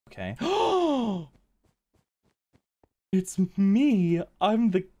Okay. It's me.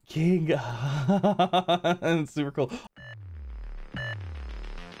 I'm the king. It's super cool.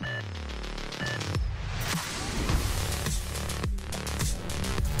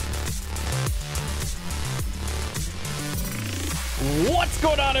 What's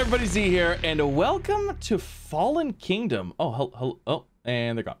going on, everybody? Z here, and welcome to Fallen Kingdom. Oh, hello, oh,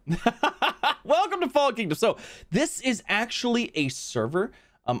 and they're gone. Welcome to Fallen Kingdom. So this is actually a server.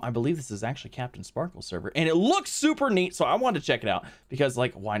 I believe this is actually Captain Sparkle's server, and it looks super neat. So I wanted to check it out because,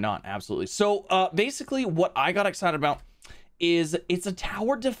 like, why not? Absolutely. So basically, what I got excited about is it's a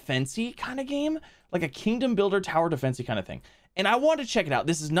tower defense-y kind of game, like a kingdom builder tower defense-y kind of thing. And I want to check it out.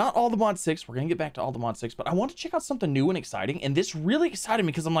 This is not All the Mod 6. We're going to get back to All the Mod 6, but I want to check out something new and exciting. And this really excited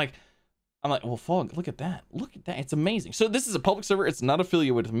me because I'm like, well, Fog, look at that. Look at that. It's amazing. So this is a public server. It's not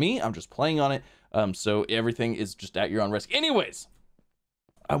affiliated with me. I'm just playing on it. So everything is just at your own risk. Anyways,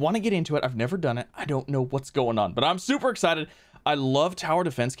 I want to get into it. I've never done it. I don't know what's going on, but I'm super excited. I love tower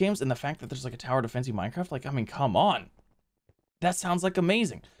defense games, and the fact that there's like a tower defense-y Minecraft, like, I mean, come on. That sounds like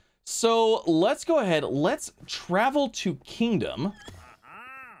amazing. So let's go ahead. Let's travel to Kingdom.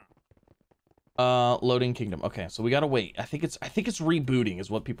 Loading Kingdom. Okay, so we gotta wait. I think it's rebooting is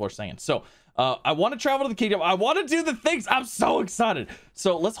what people are saying. So I want to travel to the Kingdom. I want to do the things. I'm so excited.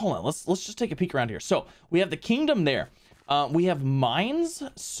 So let's hold on. Let's just take a peek around here. So we have the Kingdom there. We have mines.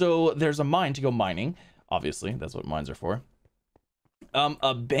 So there's a mine to go mining. Obviously, that's what mines are for.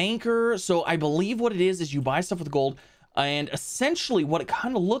 A banker. So I believe what it is you buy stuff with gold. And essentially what it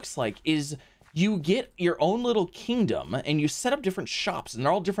kind of looks like is you get your own little kingdom and you set up different shops, and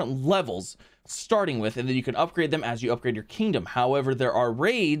they're all different levels starting with, and then you can upgrade them as you upgrade your kingdom. However, there are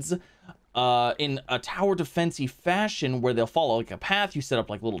raids in a tower defense-y fashion where they'll follow like a path. You set up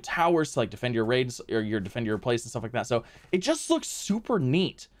like little towers to like defend your raids or defend your place and stuff like that. So it just looks super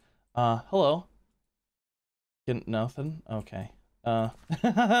neat. Hello. Nothing. Okay.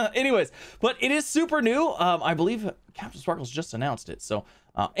 Anyways, but it is super new. I believe Captain Sparkle's just announced it. So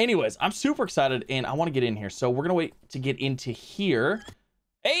anyways, I'm super excited and I want to get in here. So we're gonna wait to get into here.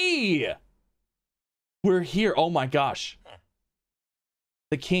 Hey, we're here. Oh my gosh,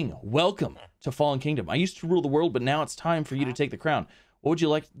 the king, welcome to Fallen Kingdom. I used to rule the world, but now it's time for you to take the crown. What would you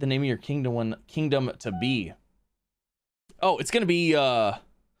like the name of your kingdom to be? Oh, it's gonna be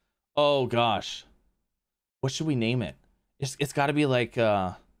oh gosh, what should we name it? It's got to be like,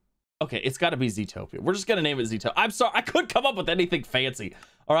 okay, it's got to be Zootopia. We're just going to name it Zootopia. I'm sorry. I couldn't come up with anything fancy.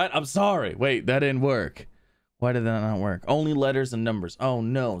 All right. I'm sorry. Wait, that didn't work. Why did that not work? Only letters and numbers. Oh,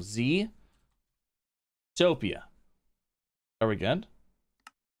 no. Zootopia. Are we good?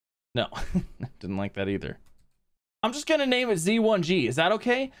 No. Didn't like that either. I'm just going to name it Z1G. Is that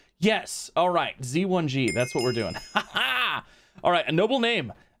okay? Yes. All right. Z1G. That's what we're doing. All right. A noble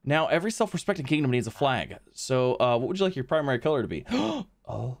name. Now, every self-respecting kingdom needs a flag. So, what would you like your primary color to be? Oh,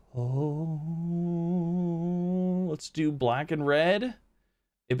 let's do black and red.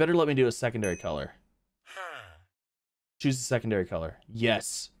 It better let me do a secondary color. Choose a secondary color.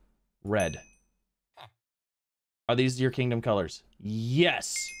 Yes. Red. Are these your kingdom colors?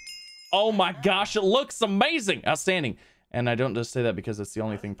 Yes. Oh my gosh, it looks amazing. Outstanding. And I don't just say that because it's the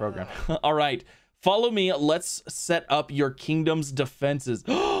only thing programmed. All right. Follow me. Let's set up your kingdom's defenses.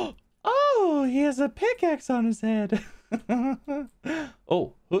 Oh, he has a pickaxe on his head.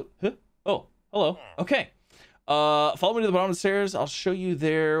 Oh, hello. Okay. Follow me to the bottom of the stairs. I'll show you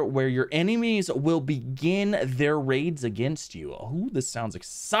there where your enemies will begin their raids against you. Oh, this sounds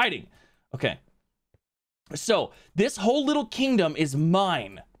exciting. Okay. So this whole little kingdom is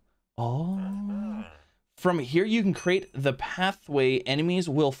mine. Oh. From here, you can create the pathway enemies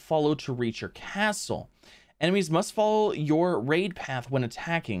will follow to reach your castle. Enemies must follow your raid path when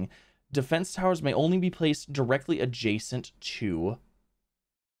attacking. Defense towers may only be placed directly adjacent to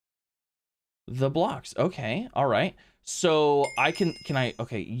the blocks. Okay, all right. So I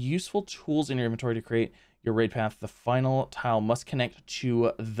okay, useful tools in your inventory to create your raid path. The final tile must connect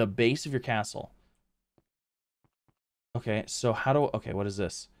to the base of your castle. Okay, so okay, what is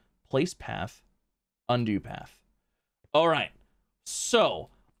this? Place path. Undo path. All right. So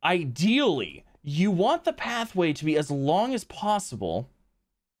ideally, you want the pathway to be as long as possible.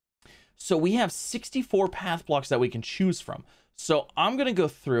 So we have 64 path blocks that we can choose from. So I'm going to go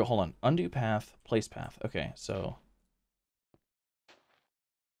through, hold on, undo path, place path. Okay, so.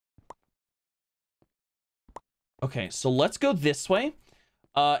 Okay, so let's go this way.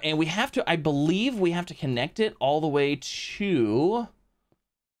 And we have to, I believe we have to connect it all the way to,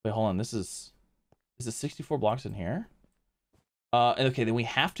 wait, hold on, this is it 64 blocks in here? Okay, then we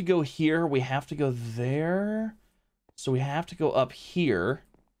have to go here. We have to go there. So we have to go up here.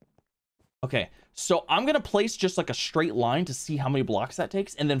 Okay, so I'm gonna place just like a straight line to see how many blocks that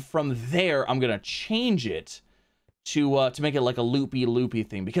takes, and then from there I'm gonna change it to make it like a loopy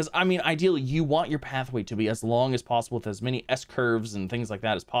thing, because I mean ideally you want your pathway to be as long as possible with as many S curves and things like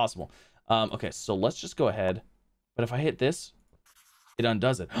that as possible. Okay, so let's just go ahead, but if I hit this, it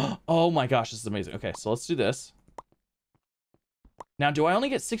undoes it. Oh my gosh, this is amazing. Okay, so let's do this. Now, do I only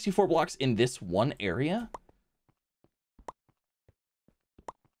get 64 blocks in this one area?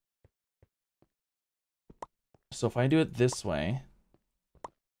 So if I do it this way,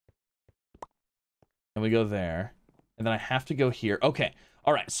 and we go there, and then I have to go here. Okay,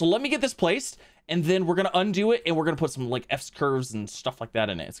 all right, so let me get this placed, and then we're gonna undo it, and we're gonna put some like F curves and stuff like that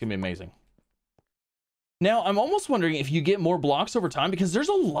in it. It's gonna be amazing. Now, I'm almost wondering if you get more blocks over time, because there's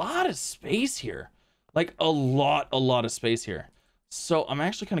a lot of space here. Like, a lot of space here. So I'm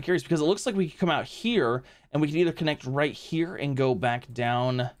actually kind of curious, because it looks like we can come out here, and we can either connect right here and go back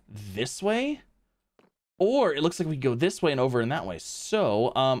down this way, or it looks like we go this way and over in that way.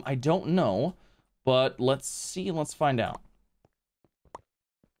 So, I don't know, but let's see, let's find out.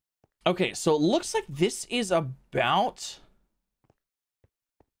 Okay, so it looks like this is about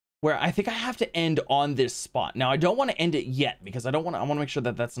where I think I have to end on this spot. Now, I don't want to end it yet, because I want to make sure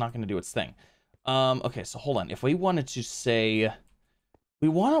that that's not going to do its thing. Okay, so hold on. If we wanted to say, we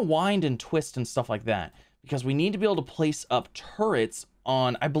want to wind and twist and stuff like that, because we need to be able to place up turrets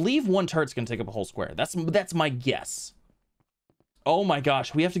on, I believe one turret's going to take up a whole square. That's my guess. Oh my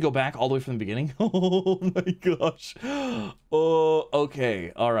gosh, we have to go back all the way from the beginning. Oh my gosh. Oh,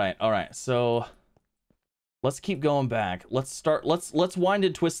 okay. All right. So let's keep going back. Let's wind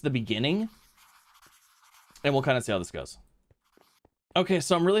and twist the beginning, and we'll kind of see how this goes. Okay,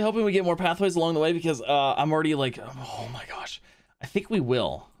 so I'm really hoping we get more pathways along the way, because I'm already like, oh my gosh, I think we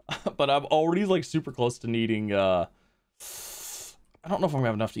will. But I'm already like super close to needing I don't know if I'm gonna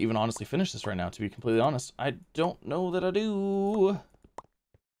have enough to even honestly finish this right now, to be completely honest. I don't know that I do.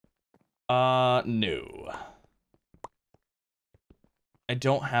 No.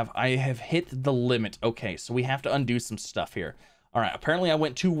 I have hit the limit. Okay, so we have to undo some stuff here. All right, apparently I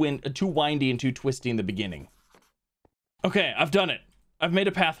went too windy and too twisty in the beginning. Okay, I've done it. I've made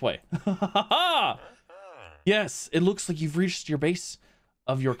a pathway. Yes, it looks like you've reached your base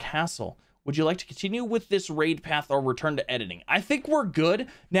of your castle. Would you like to continue with this raid path or return to editing? I think we're good.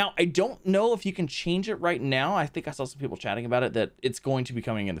 Now, I don't know if you can change it right now. I think I saw some people chatting about it, that it's going to be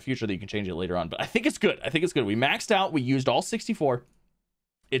coming in the future, that you can change it later on. But I think it's good. I think it's good. We maxed out. We used all 64.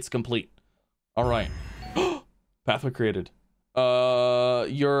 It's complete. All right. Pathway created.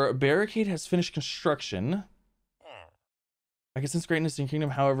 Your barricade has finished construction. I can sense greatness in your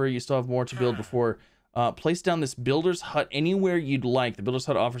kingdom. However, you still have more to build before. Place down this builder's hut anywhere you'd like. The builder's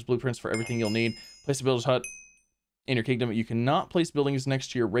hut offers blueprints for everything you'll need. Place the builder's hut in your kingdom. You cannot place buildings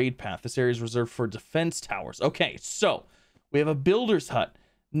next to your raid path. This area is reserved for defense towers. Okay, so we have a builder's hut.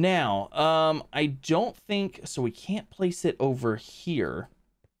 Now, I don't think, so we can't place it over here.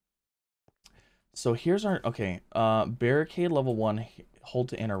 So here's our, okay, barricade level 1, hold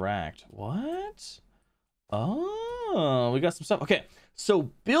to interact. What? Oh, we got some stuff. Okay,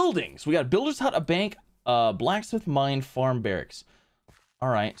 so buildings. We got builder's hut, a bank, blacksmith, mine, farm, barracks. All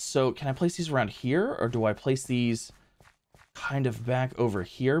right, so can I place these around here, or do I place these kind of back over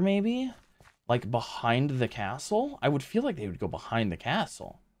here, maybe? Like behind the castle? I would feel like they would go behind the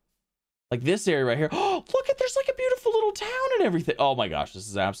castle. Like this area right here. Oh, look at, there's like a beautiful little town and everything. Oh my gosh, this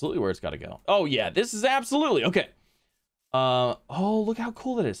is absolutely where it's got to go. Oh yeah, this is absolutely, okay. Oh, look how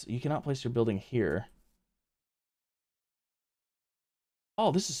cool that is. You cannot place your building here.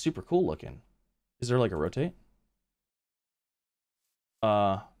 Oh, this is super cool looking. Is there like a rotate? See,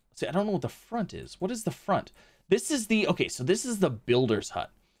 I don't know what the front is. What is the front? This is the, okay, so this is the builder's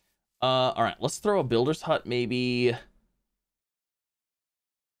hut. All right, let's throw a builder's hut, maybe.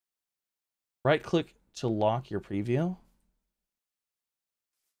 Right click to lock your preview.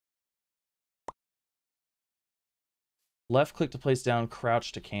 Left click to place down,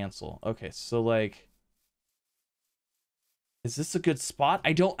 crouch to cancel. Okay, so like, is this a good spot?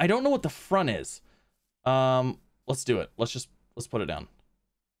 I don't know what the front is. Let's do it. Let's put it down.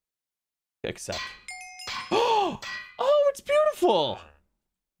 Accept. Oh, it's beautiful.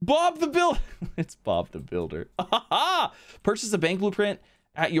 Bob the Builder. It's Bob the Builder. Purchase a bank blueprint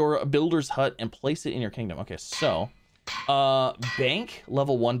at your builder's hut and place it in your kingdom. Okay, so bank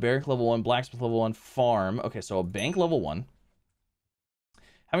level 1, barrack level 1, blacksmith level 1, farm. Okay, so a bank level 1.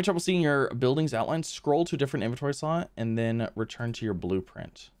 Having trouble seeing your buildings outlined? Scroll to a different inventory slot and then return to your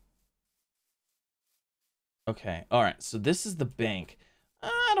blueprint. Okay, all right, so this is the bank.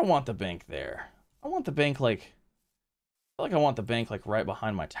 I don't want the bank there. I want the bank like feel like I want the bank like right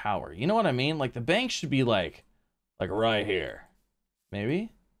behind my tower. You know what I mean? Like the bank should be like right here.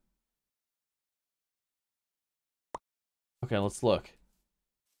 Maybe? Okay, let's look.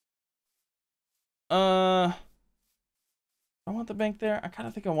 I want the bank there. I kind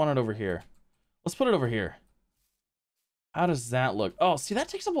of think I want it over here. Let's put it over here. How does that look? Oh, see, that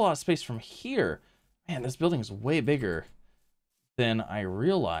takes up a lot of space from here. Man, this building is way bigger than I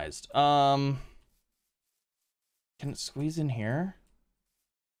realized. Can it squeeze in here?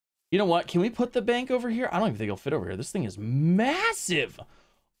 You know what? Can we put the bank over here? I don't even think it'll fit over here. This thing is massive.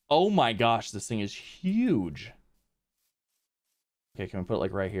 Oh my gosh, this thing is huge. Okay, can we put it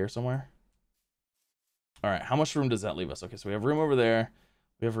like right here somewhere? All right, how much room does that leave us? Okay, so we have room over there.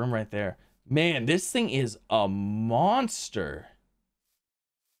 We have room right there. Man, this thing is a monster.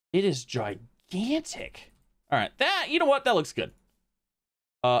 It is gigantic. All right, you know what? That looks good.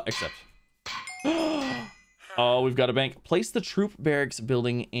 Except. Oh, we've got a bank. Place the troop barracks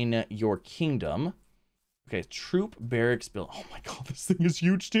building in your kingdom. Okay, troop barracks build. Oh my god, this thing is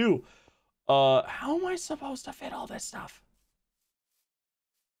huge too. How am I supposed to fit all this stuff?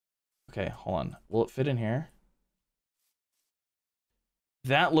 Okay, hold on. Will it fit in here?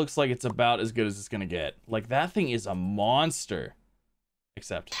 That looks like it's about as good as it's gonna get. Like, that thing is a monster.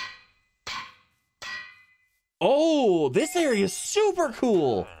 Except. Oh, this area is super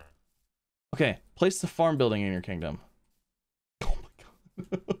cool. Okay, place the farm building in your kingdom. Oh my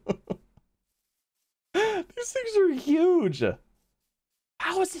god. These things are huge.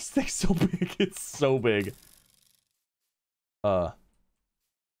 How is this thing so big? It's so big.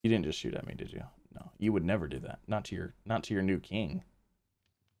 You didn't just shoot at me, did you? No, you would never do that. Not to your new king.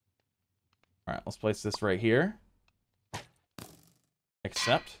 All right, let's place this right here.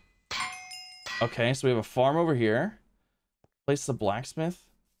 Accept. Okay, so we have a farm over here. Place the blacksmith.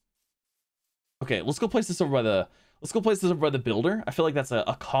 Okay, let's go place this over by the builder. I feel like that's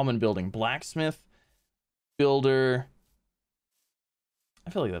a common building. Blacksmith, builder.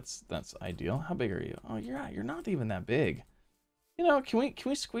 I feel like that's ideal. How big are you? Oh, you're not even that big. You know, can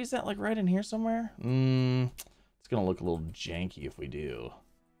we squeeze that like right in here somewhere? It's gonna look a little janky if we do.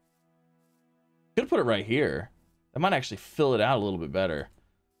 Could put it right here. That might actually fill it out a little bit better.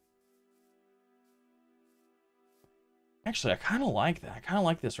 Actually, I kind of like that. I kind of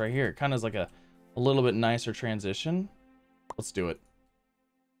like this right here. It kind of is like a little bit nicer transition. Let's do it.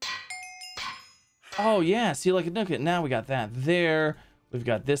 Oh yeah, see, like, look at, now we got that there. We've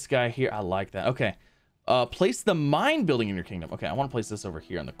got this guy here. I like that. Okay. Place the mine building in your kingdom. Okay, I want to place this over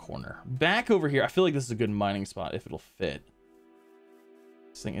here in the corner. Back over here. I feel like this is a good mining spot if it'll fit.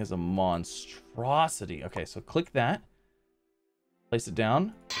 This thing is a monstrosity. Okay, so click that. Place it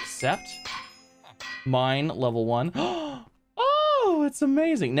down. Accept. Mine level 1. Oh, it's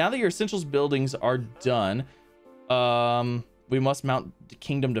amazing. Now that your essentials buildings are done, we must mount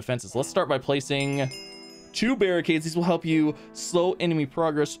kingdom defenses. Let's start by placing 2 barricades. These will help you slow enemy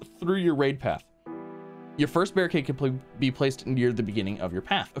progress through your raid path. Your first barricade can be placed near the beginning of your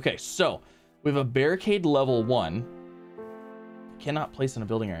path. Okay, so we have a barricade level 1. Cannot place in a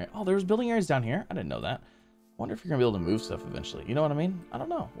building area. Oh, there's building areas down here. I didn't know that. I wonder if you're gonna be able to move stuff eventually. You know what I mean? I don't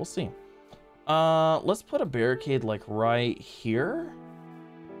know. We'll see. Let's put a barricade like right here.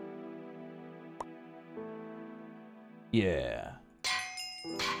 Yeah.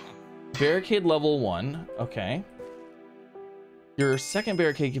 Barricade level 1. Okay. Your second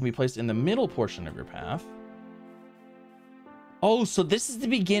barricade can be placed in the middle portion of your path. Oh, so this is the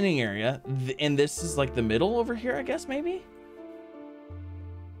beginning area, and this is like the middle over here, I guess, maybe?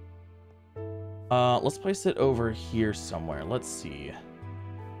 Let's place it over here somewhere. Let's see.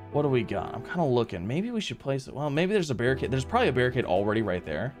 What do we got? I'm kind of looking. Maybe we should place it. Well, maybe there's a barricade. There's probably a barricade already right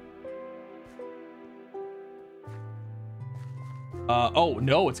there. Oh,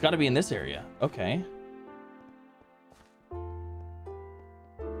 no, it's got to be in this area. Okay.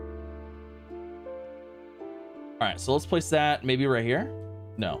 All right, so let's place that maybe right here.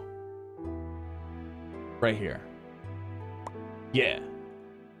 No. Right here. Yeah.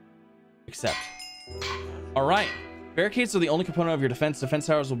 Accept. All right. Barricades are the only component of your defense. Defense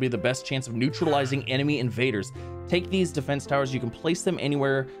towers will be the best chance of neutralizing enemy invaders. Take these defense towers. You can place them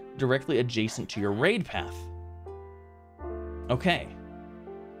anywhere directly adjacent to your raid path. Okay.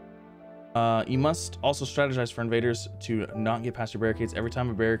 You must also strategize for invaders to not get past your barricades. Every time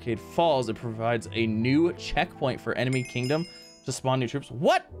a barricade falls, it provides a new checkpoint for enemy kingdom to spawn new troops.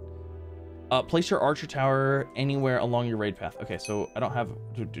 What? Place your archer tower anywhere along your raid path. Okay, so I don't have...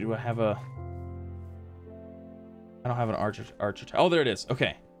 Do I have a... I don't have an archer tower. Oh, there it is.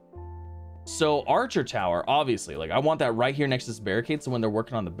 Okay. So Archer Tower, obviously, like I want that right here next to this barricade. So when they're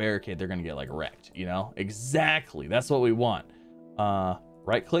working on the barricade, they're gonna get like wrecked, you know? Exactly, that's what we want.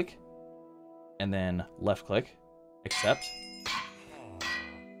 Right click, and then left click, accept.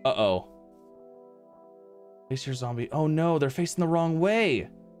 Uh-oh. Face your zombie. Oh no, they're facing the wrong way.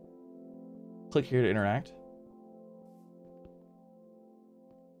 Click here to interact.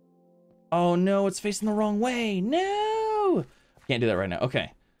 Oh no, it's facing the wrong way. No! Can't do that right now.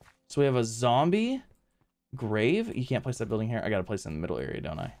 Okay. So we have a zombie grave. You can't place that building here. I gotta place it in the middle area,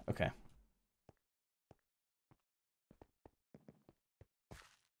 don't I? Okay.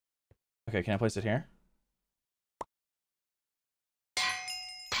 Okay, can I place it here?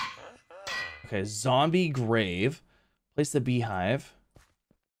 Okay, zombie grave. Place the beehive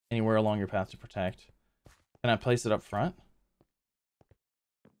anywhere along your path to protect. Can I place it up front?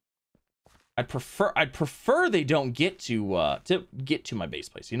 I'd prefer they don't get to my base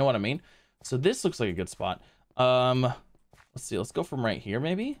place. You know what I mean? So this looks like a good spot. Let's see. Let's go from right here,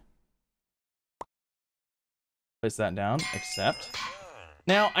 maybe. Place that down. Accept.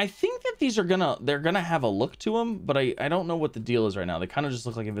 Now, I think that these are they're gonna have a look to them, but I don't know what the deal is right now. They kind of just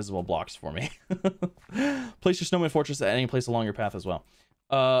look like invisible blocks for me. Place your snowman fortress at any place along your path as well.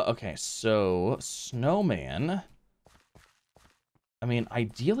 Okay, so snowman. I mean,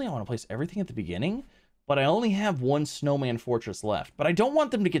 ideally, I want to place everything at the beginning, but I only have one snowman fortress left. But I don't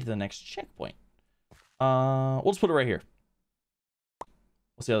want them to get to the next checkpoint. We'll just put it right here.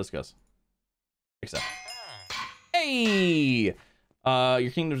 We'll see how this goes. Accept. Hey!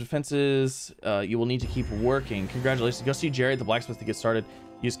 Your kingdom's defenses, you will need to keep working. Congratulations. Go see Jerry at the blacksmith to get started.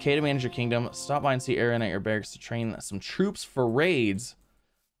 Use K to manage your kingdom. Stop by and see Aaron at your barracks to train some troops for raids.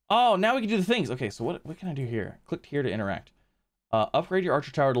 Oh, now we can do the things. Okay, so what can I do here? Click here to interact. Upgrade your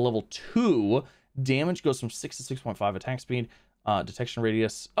archer tower to level 2. Damage goes from 6 to 6.5. Attack speed. Detection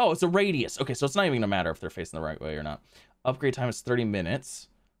radius. Oh, it's a radius. Okay, so it's not even gonna matter if they're facing the right way or not. Upgrade time is 30 minutes.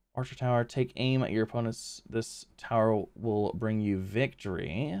 Archer tower, take aim at your opponents. This tower will bring you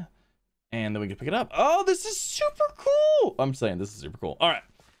victory. And then we can pick it up. Oh, this is super cool. I'm saying this is super cool. All right.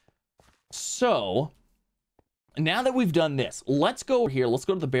 So now that we've done this, let's go over here. Let's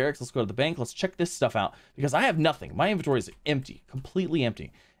go to the barracks. Let's go to the bank. Let's check this stuff out because I have nothing. My inventory is empty, completely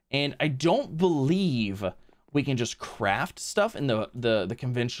empty. And I don't believe we can just craft stuff in the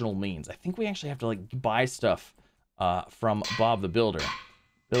conventional means. I think we actually have to like buy stuff from Bob the Builder.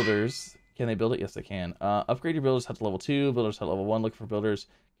 Builders, can they build it? Yes, they can. Upgrade your builders, head to level 2. Builders head level 1. Look for builders.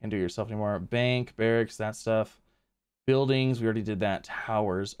 Can't do it yourself anymore. Bank, barracks, that stuff. Buildings, we already did that.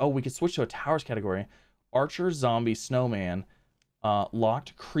 Towers. Oh, we could switch to a towers category. Archer, zombie, snowman.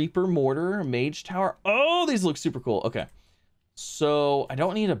 Locked, creeper, mortar, mage tower. Oh, these look super cool. Okay. So, I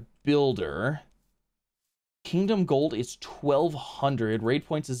don't need a builder. Kingdom gold is 1,200. Raid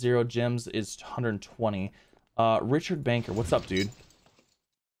points is 0. Gems is 120. Richard Banker, what's up, dude?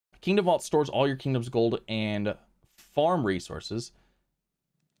 Kingdom Vault stores all your kingdom's gold and farm resources.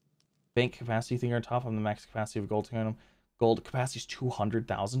 Bank capacity thing on top. I'm the max capacity of gold kingdom. Gold capacity is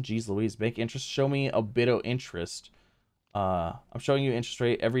 200,000. Jeez Louise. Bank interest. Show me a bit of interest. I'm showing you interest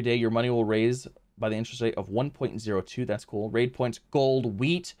rate. Every day your money will raise by the interest rate of 1.02. That's cool. Raid points, gold,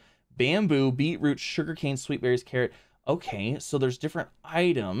 wheat, bamboo, beetroot, sugarcane, sweet berries, carrot. Okay, so there's different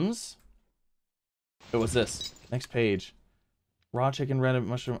items. What's this? Next page. Raw chicken, red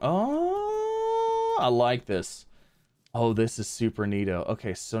mushroom. Oh, I like this. Oh, this is super neato.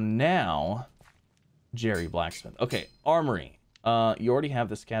 Okay, so now Jerry Blacksmith. Okay, armory. You already have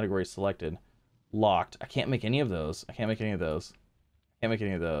this category selected. Locked. I can't make any of those. I can't make any of those. Can't make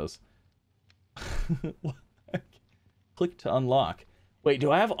any of those. Click to unlock. Wait,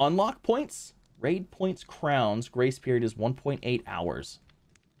 do I have unlock points? Raid points, crowns. Grace period is 1.8 hours.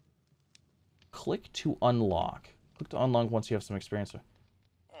 Click to unlock. Click to unlock once you have some experience.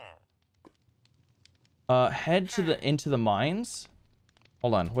 Head to into the mines.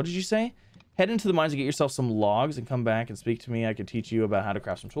 Hold on. What did you say? Head into the mines and get yourself some logs and come back and speak to me. I can teach you about how to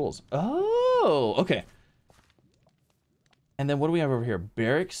craft some tools. Oh, okay. And then what do we have over here?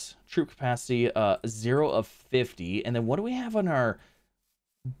 Barracks, troop capacity, 0 of 50. And then what do we have on our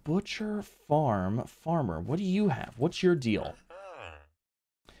butcher farmer? What do you have? What's your deal?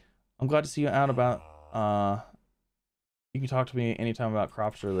 I'm glad to see you out about, you can talk to me anytime about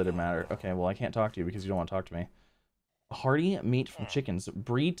crops related matter. Okay, well, I can't talk to you because you don't want to talk to me. Hearty meat from chickens.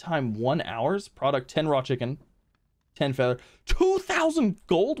 Breed time 1 hour. Product 10 raw chicken. 10 feather. 2,000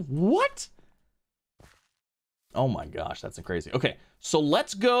 gold? What? Oh my gosh, that's crazy. Okay, so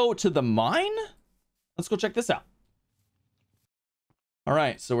let's go to the mine. Let's go check this out. All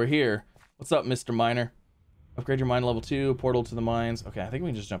right, so we're here. What's up, Mr. Miner? Upgrade your mine level 2, portal to the mines. Okay, I think we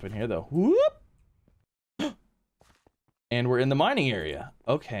can just jump in here though. Whoop! And we're in the mining area.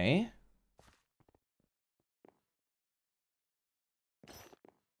 Okay.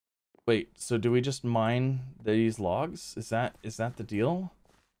 Wait, so do we just mine these logs? Is that the deal?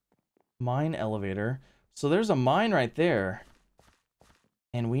 Mine elevator. So there's a mine right there.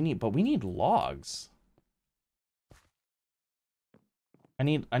 And we need logs. I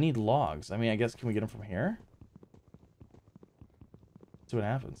need logs. I mean, I guess, can we get them from here? See what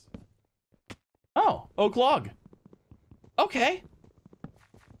happens. Oh, oak log. Okay.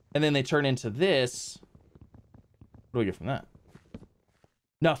 And then they turn into this. What do we get from that?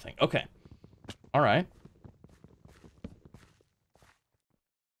 Nothing. Okay. All right.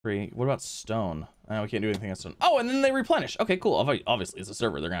 Great. What about stone? We can't do anything on stone. Oh, and then they replenish. Okay, cool. Obviously, it's a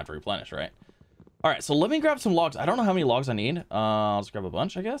server. They're gonna have to replenish, right? All right, so let me grab some logs. I don't know how many logs I need. I'll just grab a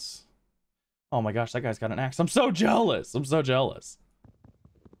bunch, I guess. Oh my gosh, that guy's got an axe. I'm so jealous. I'm so jealous.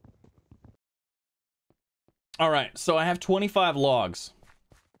 All right, so I have 25 logs.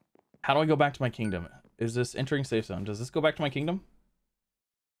 How do I go back to my kingdom? Is this entering safe zone? Does this go back to my kingdom?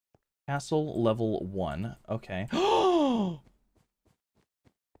 Castle level 1. Okay.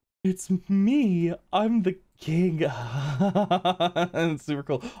 It's me. I'm the king. It's super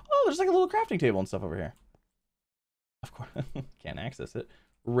cool. Oh, there's like a little crafting table and stuff over here. Of course, can't access it.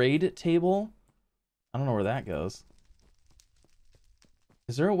 Raid table. I don't know where that goes.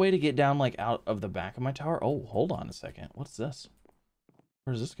 Is there a way to get down like out of the back of my tower? Oh, hold on a second. What's this?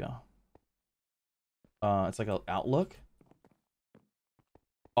 Where does this go? It's like an outlook.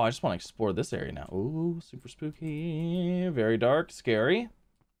 Oh, I just want to explore this area now. Ooh, super spooky. Very dark, scary.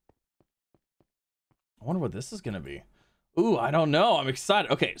 I wonder what this is gonna be. Ooh, I don't know. I'm excited.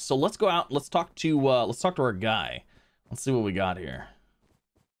 Okay, so let's go out. Let's talk to our guy. Let's see what we got here.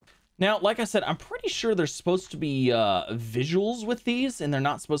 Now, like I said, I'm pretty sure there's supposed to be visuals with these, and they're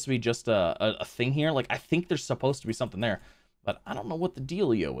not supposed to be just a thing here. Like, I think there's supposed to be something there, but I don't know what the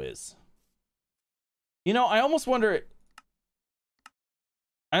dealio is. You know, I almost wonder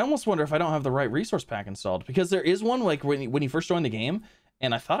if I don't have the right resource pack installed, because there is one like when you first join the game.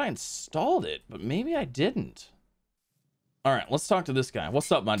 And I thought I installed it, but maybe I didn't. All right, let's talk to this guy.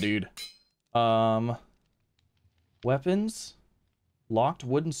 What's up, my dude? Weapons. Locked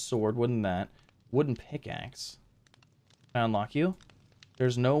wooden sword, wooden that. Wooden pickaxe. Can I unlock you?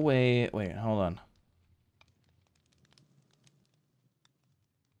 There's no way... Wait, hold on.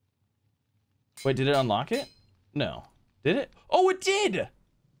 Wait, did it unlock it? No. Did it? Oh, it did!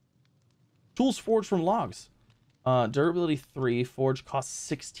 Tools forged from logs. Durability 3, forge costs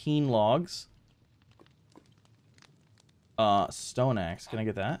 16 logs. Stone axe, can I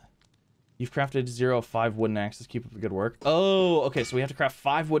get that? You've crafted 0 of 5 wooden axes, keep up the good work. Oh, okay, so we have to craft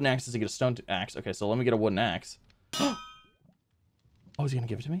 5 wooden axes to get a stone axe. Okay, so let me get a wooden axe. Oh, is he gonna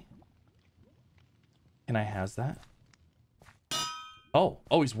give it to me? Can I has that? Oh,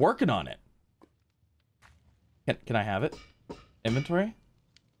 he's working on it. Can I have it? Inventory?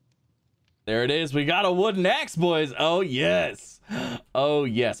 There it is. We got a wooden axe, boys. Oh, yes. Oh,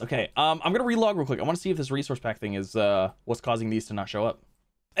 yes. Okay. I'm going to relog real quick. I want to see if this resource pack thing is what's causing these to not show up.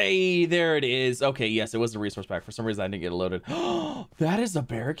 Hey, there it is. Okay, yes, it was the resource pack. For some reason, I didn't get it loaded. That is a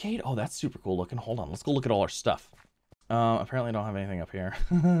barricade? Oh, that's super cool looking. Hold on. Let's go look at all our stuff. Apparently, I don't have anything up here.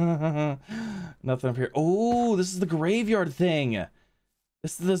 Nothing up here. Oh, this is the graveyard thing.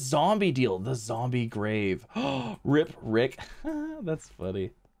 This is the zombie deal. The zombie grave. Rip Rick. That's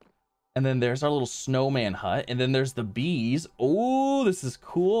funny. And then there's our little snowman hut. And then there's the bees. Oh, this is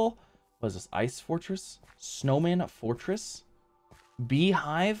cool. What is this? Ice fortress? Snowman fortress?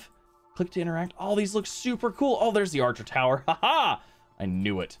 Beehive? Click to interact. Oh, these look super cool. Oh, there's the archer tower. Haha! I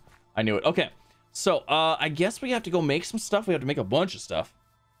knew it. I knew it. Okay. So, I guess we have to go make some stuff. We have to make a bunch of stuff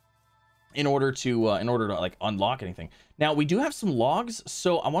in order to like unlock anything. Now, we do have some logs,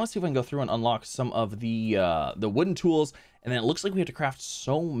 so I want to see if I can go through and unlock some of the wooden tools. And then it looks like we have to craft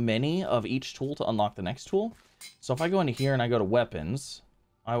so many of each tool to unlock the next tool. So if I go into here and I go to weapons,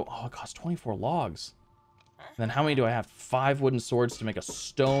 it costs 24 logs. And then how many do I have? 5 wooden swords to make a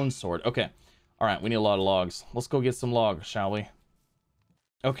stone sword. Okay. All right, we need a lot of logs. Let's go get some logs, shall we?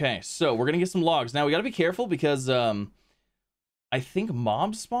 Okay, so we're gonna get some logs. Now we gotta be careful because I think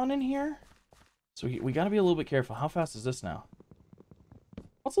mobs spawn in here. So we gotta be a little bit careful. How fast is this now?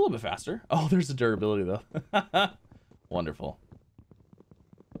 Oh, it's a little bit faster. Oh, there's the durability though. Wonderful.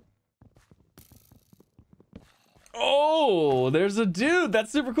 Oh, there's a dude. That's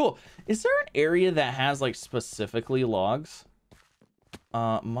super cool. Is there an area that has like specifically logs?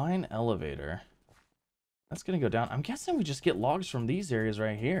 Mine elevator. That's gonna go down. I'm guessing we just get logs from these areas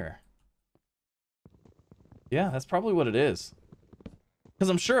right here. Yeah, that's probably what it is. Because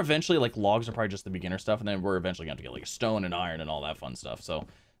I'm sure eventually, like, logs are probably just the beginner stuff, and then we're eventually going to get, like, stone and iron and all that fun stuff. So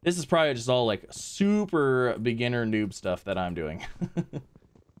this is probably just all, like, super beginner noob stuff that I'm doing.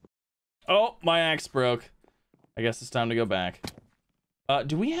 Oh, my axe broke. I guess it's time to go back.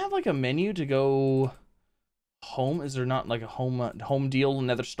 Do we have, like, a menu to go home? Is there not, like, a home deal,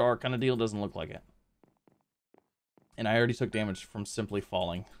 Nether Star kind of deal? Doesn't look like it. And I already took damage from simply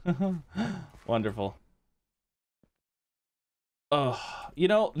falling. Wonderful. You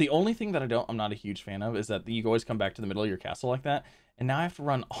know, the only thing that I'm not a huge fan of is that you always come back to the middle of your castle like that, and now I have to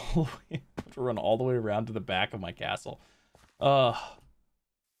run all the way around to the back of my castle.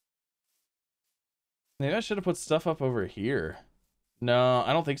 Maybe I should have put stuff up over here. No,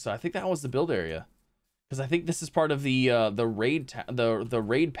 I don't think so. I think that was the build area, because I think this is part of the raid the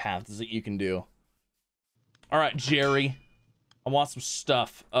raid paths that you can do. All right, Jerry, I want some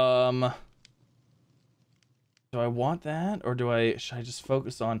stuff. Do I want that, or should I just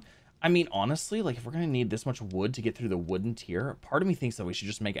focus on, I mean, honestly, like, if we're gonna need this much wood to get through the wooden tier, part of me thinks that we should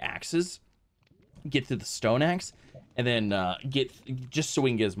just make axes, get through the stone axe, and then just so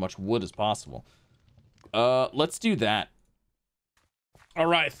we can get as much wood as possible. Let's do that. All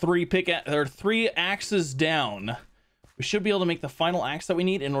right, 3 axes down. We should be able to make the final axe that we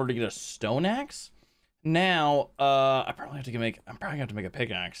need in order to get a stone axe. Now, I'm probably gonna have to make a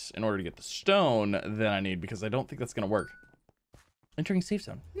pickaxe in order to get the stone that I need, because I don't think that's gonna work. Entering safe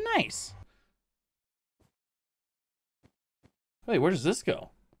zone. Nice. Wait, where does this go?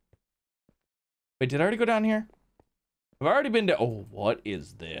 Wait, did I already go down here? I've already been to. Oh, what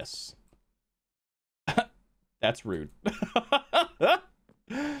is this? That's rude.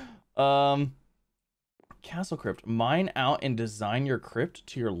 Castle crypt. Mine out and design your crypt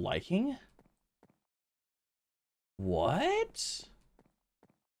to your liking. What?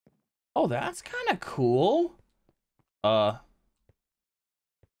 Oh, that's kind of cool. There's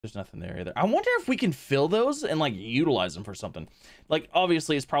nothing there either. I wonder if we can fill those and, like, utilize them for something. Like,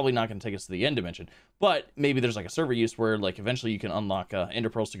 obviously, it's probably not going to take us to the end dimension, but maybe there's, like, a server use where, like, eventually you can unlock ender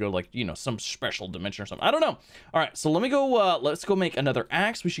pearls to go, like, you know, some special dimension or something. I don't know. All right, so let me go. Let's go make another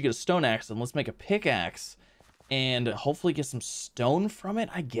axe. We should get a stone axe, and let's make a pickaxe and hopefully get some stone from it,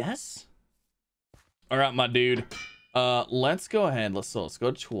 I guess. All right, my dude. Let's go ahead. Let's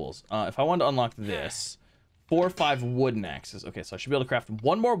go to tools. If I wanted to unlock this, 4 or 5 wooden axes. Okay, so I should be able to craft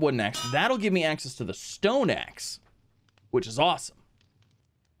 1 more wooden axe. That'll give me access to the stone axe, which is awesome.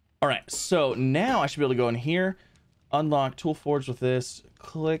 All right, so now I should be able to go in here, unlock tool forge with this.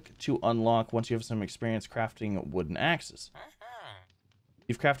 Click to unlock once you have some experience crafting wooden axes.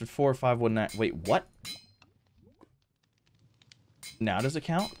 You've crafted 4 or 5 wooden axes. Wait, what? Now does it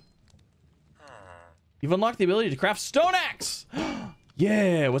count? You've unlocked the ability to craft stone axe.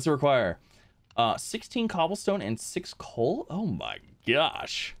 Yeah, what's it require? 16 cobblestone and 6 coal. Oh my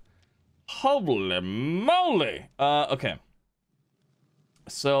gosh. Holy moly. Okay.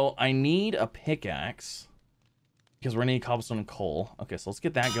 So I need a pickaxe because we're gonna need cobblestone and coal. Okay, so let's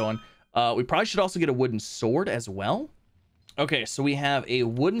get that going. We probably should also get a wooden sword as well. Okay, so we have a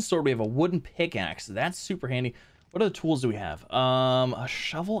wooden sword. We have a wooden pickaxe. That's super handy. What other tools do we have? A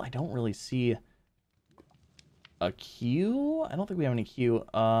shovel. I don't really see a queue. I don't think we have any queue.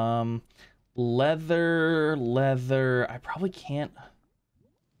 Leather. I probably can't.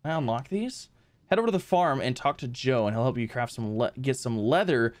 Can I unlock these? Head over to the farm and talk to Joe, and he'll help you craft get some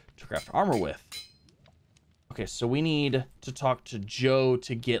leather to craft armor with. Okay, so we need to talk to Joe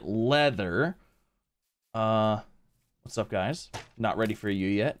to get leather. What's up, guys? Not ready for you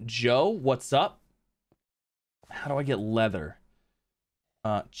yet. Joe, what's up? How do I get leather?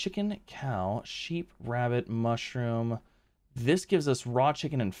 Chicken, cow, sheep, rabbit, mushroom. This gives us raw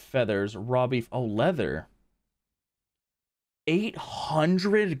chicken and feathers, raw beef. Oh, leather.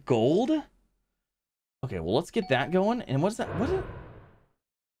 800 gold? Okay, well, let's get that going. And what's that? What is it?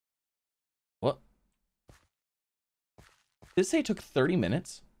 What? Did this say it took 30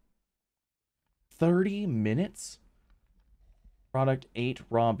 minutes? 30 minutes? Product 8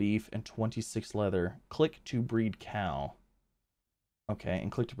 raw beef and 26 leather. Click to breed cow. Okay,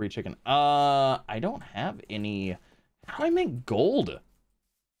 and click to breed chicken. I don't have any. How do I make gold?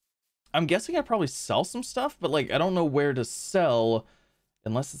 I'm guessing I probably sell some stuff, but like I don't know where to sell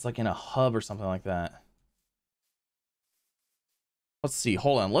unless it's like in a hub or something like that. Let's see.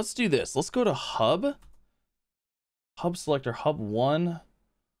 Hold on. Let's do this. Let's go to hub. Hub selector, hub 1.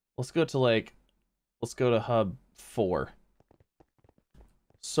 Let's go to hub 4.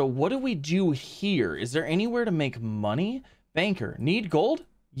 So what do we do here? Is there anywhere to make money? Banker. Need gold?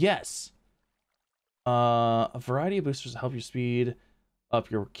 Yes. A variety of boosters to help your speed. up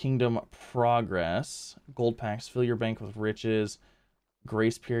your kingdom progress. Gold packs, fill your bank with riches.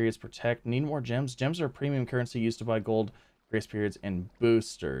 Grace periods, protect. Need more gems. Gems are a premium currency used to buy gold, grace periods, and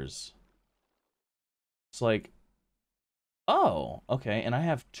boosters. It's like, oh, okay. And I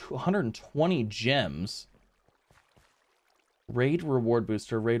have 220 gems. Raid reward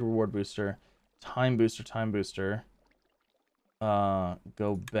booster, raid reward booster, time booster, time booster.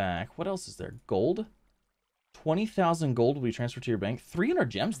 Go back. What else is there? Gold? 20,000 gold will be transferred to your bank. 300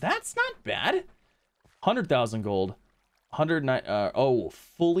 gems? That's not bad. 100,000 gold. 109. Oh,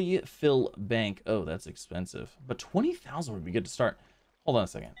 fully fill bank. Oh, that's expensive. But 20,000 would be good to start. Hold on a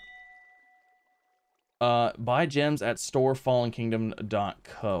second. Buy gems at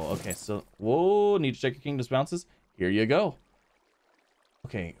storefallenkingdom.co. Okay, so whoa, need to check your kingdom's bounces. Here you go.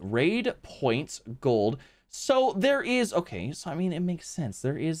 Okay, raid points, gold. So there is, okay, so I mean, it makes sense.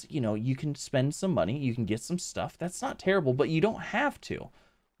 There is, you know, you can spend some money, you can get some stuff. That's not terrible, but you don't have to,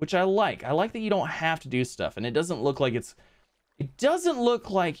 which I like. I like that you don't have to do stuff, and it doesn't look like it doesn't look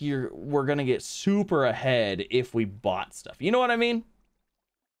like we're gonna get super ahead if we bought stuff. You know what I mean?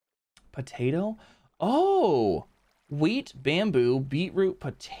 Potato? Oh, wheat, bamboo, beetroot,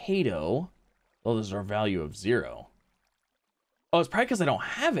 potato. Oh, those are a value of 0. Oh, it's probably because I don't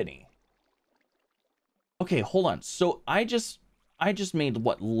have any. Okay, hold on. So I just made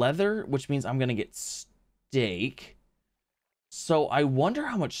what, leather, which means I'm gonna get steak. So I wonder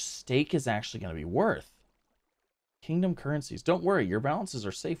how much steak is actually gonna be worth. Kingdom currencies. Don't worry, your balances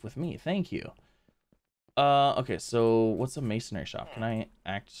are safe with me. Thank you. Okay, so what's a masonry shop? Can I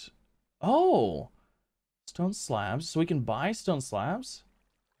act? Oh, stone slabs. So we can buy stone slabs.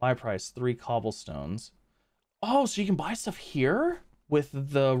 Buy price 3 cobblestones. Oh, so you can buy stuff here with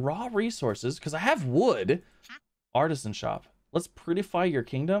the raw resources, because I have wood. Artisan shop. Let's prettify your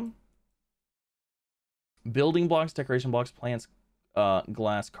kingdom. Building blocks, decoration blocks, plants,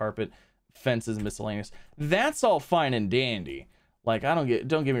 glass, carpet, fences, miscellaneous. That's all fine and dandy. Like, don't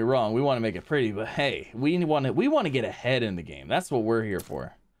get me wrong, we want to make it pretty, but hey, we want to get ahead in the game. That's what we're here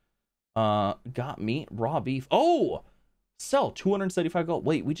for. Got meat, raw beef. Oh, sell 275 gold.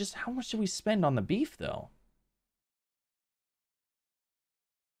 Wait, how much did we spend on the beef though?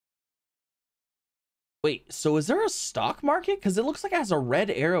 Wait, so is there a stock market? Because it looks like it has a red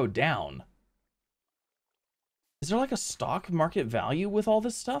arrow down. Is there like a stock market value with all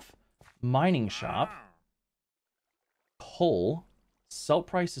this stuff? Mining shop. Coal. Sell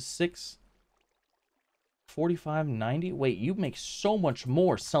price is 645.90. Wait, you make so much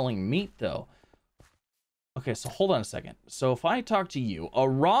more selling meat though. Okay, so hold on a second. So if I talk to you,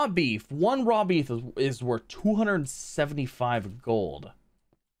 one raw beef is worth 275 gold.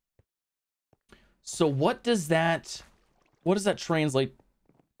 So what does that translate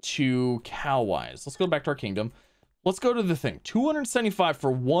to cow-wise? Let's go back to our kingdom. Let's go to the thing. 275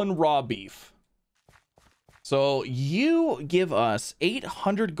 for 1 raw beef. So you give us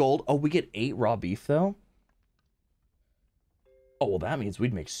 800 gold. Oh, we get 8 raw beef though. Oh, well, that means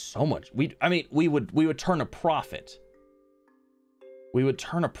we'd make so much. We would turn a profit. We would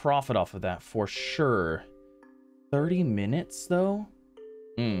turn a profit off of that for sure. 30 minutes though.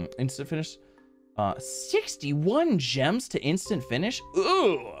 Instant finish. 61 gems to instant finish.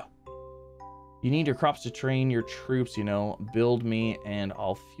 Ooh. You need your crops to train your troops, you know. Build me and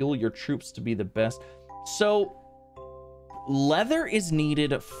I'll fuel your troops to be the best. So leather is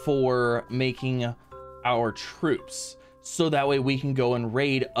needed for making our troops, so that way we can go and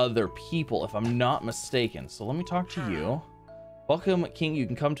raid other people, if I'm not mistaken. So let me talk to you. Welcome, King. You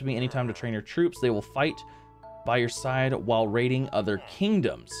can come to me anytime to train your troops. They will fight by your side while raiding other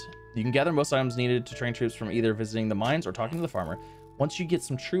kingdoms. You can gather most items needed to train troops from either visiting the mines or talking to the farmer. Once you get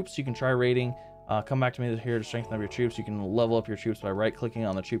some troops, you can try raiding. Come back to me here to strengthen up your troops. You can level up your troops by right-clicking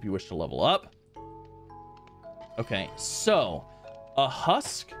on the troop you wish to level up. Okay, so a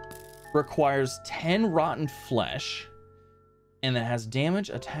husk requires 10 rotten flesh, and it has damage,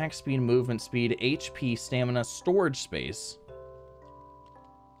 attack speed, movement speed, HP, stamina, storage space.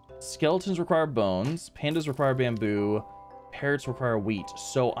 Skeletons require bones. Pandas require bamboo. Parrots require wheat.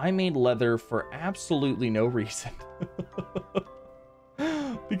 So I made leather for absolutely no reason.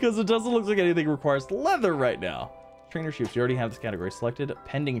 Because it doesn't look like anything requires leather right now. Trainer troops. You already have this category selected.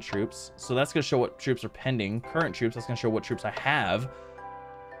 Pending troops. So that's going to show what troops are pending. Current troops. That's going to show what troops I have.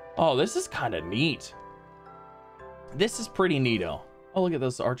 Oh, this is kind of neat. This is pretty neato. Oh, look at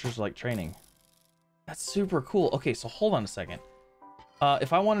those archers like training. That's super cool. Okay, so hold on a second.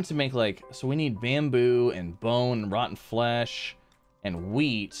 If I wanted to make like, so we need bamboo and bone and rotten flesh and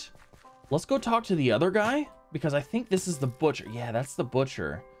wheat. Let's go talk to the other guy, because I think this is the butcher. Yeah, that's the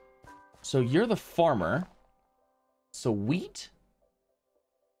butcher. So you're the farmer. So wheat.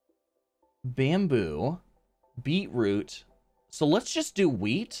 bamboo, beetroot. So let's just do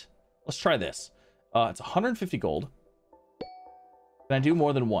wheat. Let's try this. It's 150 gold. Can I do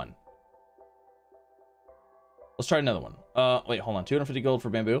more than one? Let's try another one. Wait, hold on. 250 gold for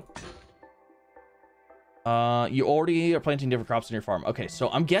bamboo. You already are planting different crops in your farm. Okay, so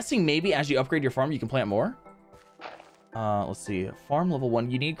I'm guessing maybe as you upgrade your farm, you can plant more. Let's see. Farm level 1.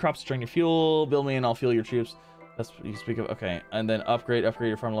 You need crops to drain your fuel. Build me and I'll fuel your troops. That's what you speak of. Okay, and then upgrade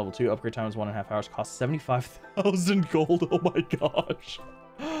your farm level 2. Upgrade time is 1.5 hours. Cost 75,000 gold. Oh my gosh.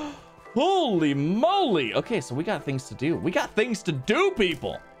 Holy moly. Okay, so we got things to do. We got things to do,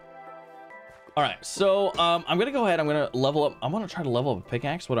 people. All right, so I'm gonna go ahead. I'm gonna level up. I'm gonna try to level up a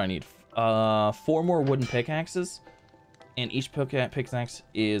pickaxe. What do I need? 4 more wooden pickaxes, and each pickaxe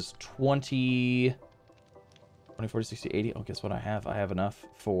is 20, 40, 60, 80. Oh, guess what I have? I have enough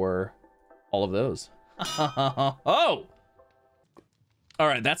for all of those. Oh! All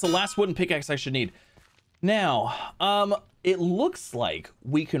right, that's the last wooden pickaxe I should need. Now, it looks like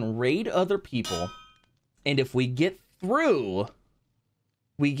we can raid other people, and if we get through,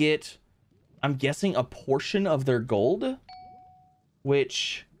 we get, I'm guessing, a portion of their gold,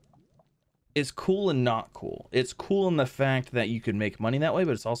 which is cool and not cool. It's cool in the fact that you could make money that way,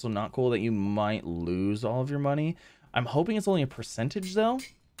 but it's also not cool that you might lose all of your money. I'm hoping it's only a percentage, though.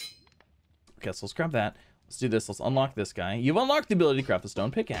 Okay, so let's grab that. Let's do this. Let's unlock this guy. You've unlocked the ability to craft the stone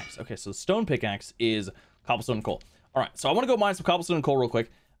pickaxe. Okay, so the stone pickaxe is cobblestone and coal. All right, so I want to go mine some cobblestone and coal real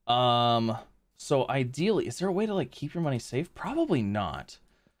quick. So ideally, is there a way to, like, keep your money safe? Probably not.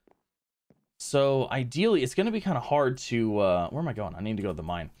 So ideally, it's going to be kind of hard to, where am I going? I need to go to the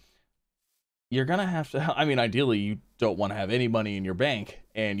mine. You're going to have to, I mean, ideally, you don't want to have any money in your bank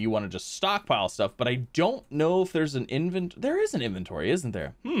and you want to just stockpile stuff, but I don't know if there's an inventory. There is an inventory, isn't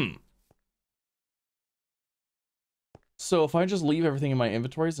there? So if I just leave everything in my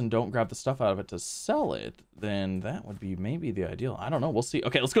inventories and don't grab the stuff out of it to sell it, then that would be maybe the ideal. I don't know. We'll see.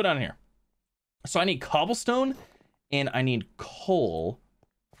 Okay, let's go down here. So I need cobblestone and I need coal.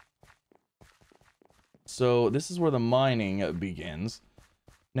 So this is where the mining begins.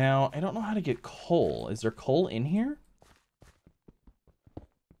 Now, I don't know how to get coal. Is there coal in here?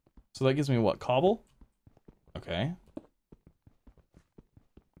 So that gives me what? Cobble? Okay.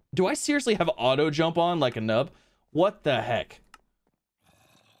 Do I seriously have auto jump on like a nub? What the heck?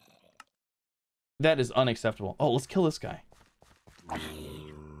 That is unacceptable. Oh, let's kill this guy.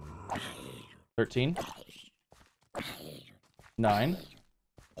 13. 9.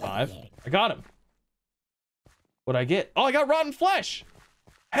 5. I got him. What'd I get? Oh, I got rotten flesh.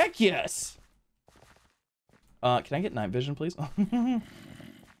 Heck yes. Can I get night vision, please?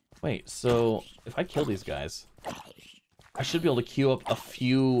 Wait, so if I kill these guys, I should be able to queue up a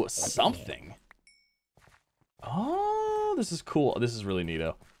few something. Oh, this is cool. This is really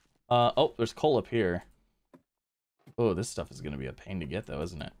neato. Oh, there's coal up here. Oh, this stuff is going to be a pain to get, though,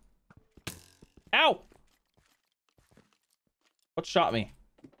 isn't it? Ow! What shot me?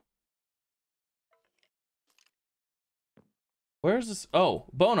 Where's this? Oh,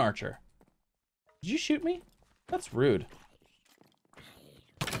 bone archer. Did you shoot me? That's rude.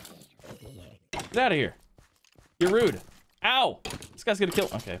 Get out of here. You're rude. Ow! This guy's gonna kill.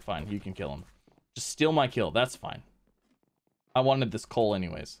 Okay, fine. You can kill him. Just steal my kill. That's fine. I wanted this coal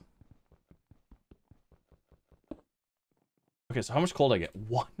anyways. Okay, so how much coal did I get?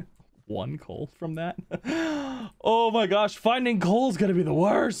 One coal from that? Oh my gosh, finding coal is gonna be the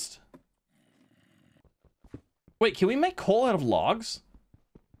worst. Wait, can we make coal out of logs?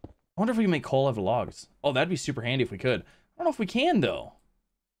 I wonder if we can make coal out of logs. Oh, that'd be super handy if we could. I don't know if we can, though.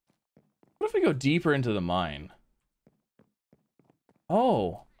 What if we go deeper into the mine?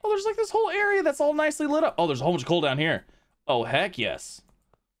 Oh, there's like this whole area that's all nicely lit up. Oh, there's a whole bunch of coal down here. Oh, heck yes.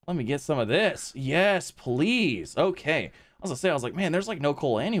 Let me get some of this. Yes, please. Okay. I was gonna say, I was like, man, there's like no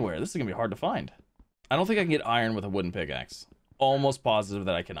coal anywhere. This is gonna be hard to find. I don't think I can get iron with a wooden pickaxe. Almost positive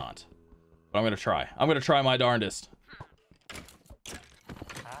that I cannot. But I'm gonna try. I'm gonna try my darndest.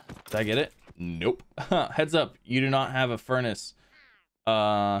 Did I get it? Nope. Heads up, you do not have a furnace.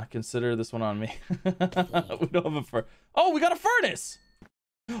 Consider this one on me. We don't have a furnace. Oh, we got a furnace!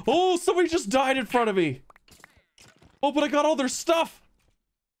 Oh, somebody just died in front of me. Oh, but I got all their stuff.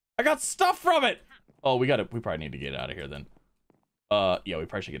 I got stuff from it. Oh, we probably need to get out of here then. Yeah, we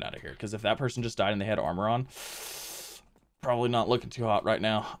probably should get out of here. Because if that person just died and they had armor on, probably not looking too hot right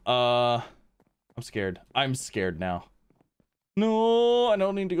now. I'm scared. I'm scared now. No, I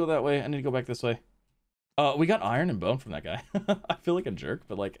don't need to go that way. I need to go back this way. We got iron and bone from that guy. I feel like a jerk,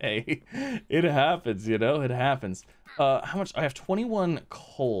 but like, hey, it happens, you know? It happens. How much? I have 21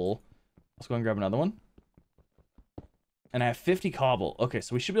 coal. Let's go and grab another one. And I have 50 cobble. Okay,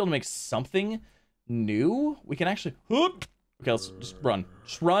 so we should be able to make something new. We can actually... Okay, let's just run.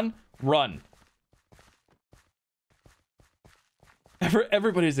 Just run. Run.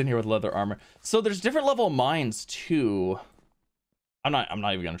 Everybody's in here with leather armor. So there's different level of mines too. I'm not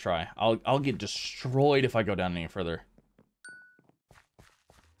even gonna try. I'll get destroyed if I go down any further.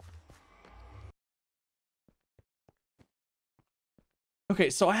 Okay,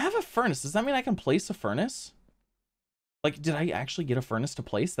 so I have a furnace. Does that mean I can place a furnace? Like, did I actually get a furnace to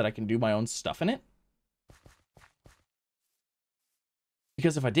place that I can do my own stuff in it?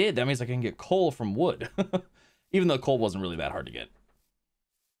 Because if I did, that means I can get coal from wood. Even though coal wasn't really that hard to get.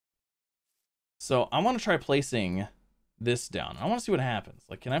 So I want to try placing this down. I want to see what happens.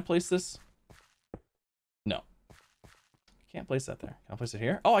 Like, can I place this? No. I can't place that there. Can I place it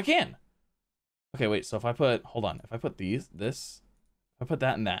here? Oh, I can. Okay, wait. So if I put, hold on. If I put this, if I put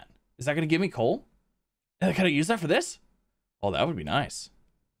that and that, is that going to give me coal? Can I use that for this? Oh, that would be nice.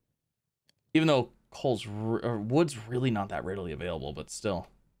 Even though wood's really not that readily available, but still.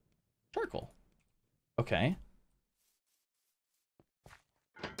 Charcoal. Okay.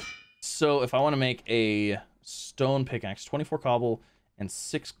 So if I want to make a stone pickaxe, 24 cobble and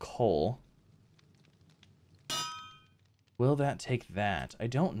 6 coal, will that take that? I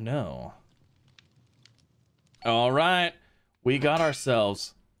don't know. All right, we got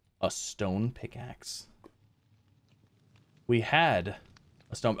ourselves a stone pickaxe. We had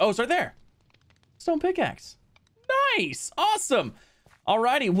a stone. Oh, it's right there. Stone pickaxe. Nice. Awesome.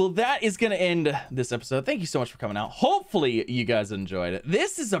 Alrighty, well, that is going to end this episode. Thank you so much for coming out. Hopefully, you guys enjoyed it.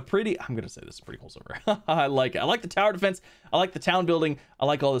 This is a pretty... I'm going to say this is a pretty cool server. I like it. I like the tower defense. I like the town building. I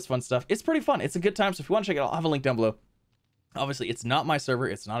like all this fun stuff. It's pretty fun. It's a good time, so if you want to check it out, I'll have a link down below. Obviously, it's not my server.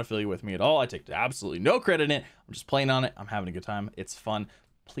 It's not affiliated with me at all. I take absolutely no credit in it. I'm just playing on it. I'm having a good time. It's fun.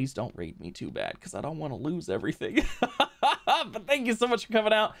 Please don't rate me too bad, because I don't want to lose everything. But thank you so much for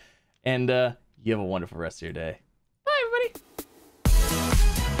coming out, and you have a wonderful rest of your day.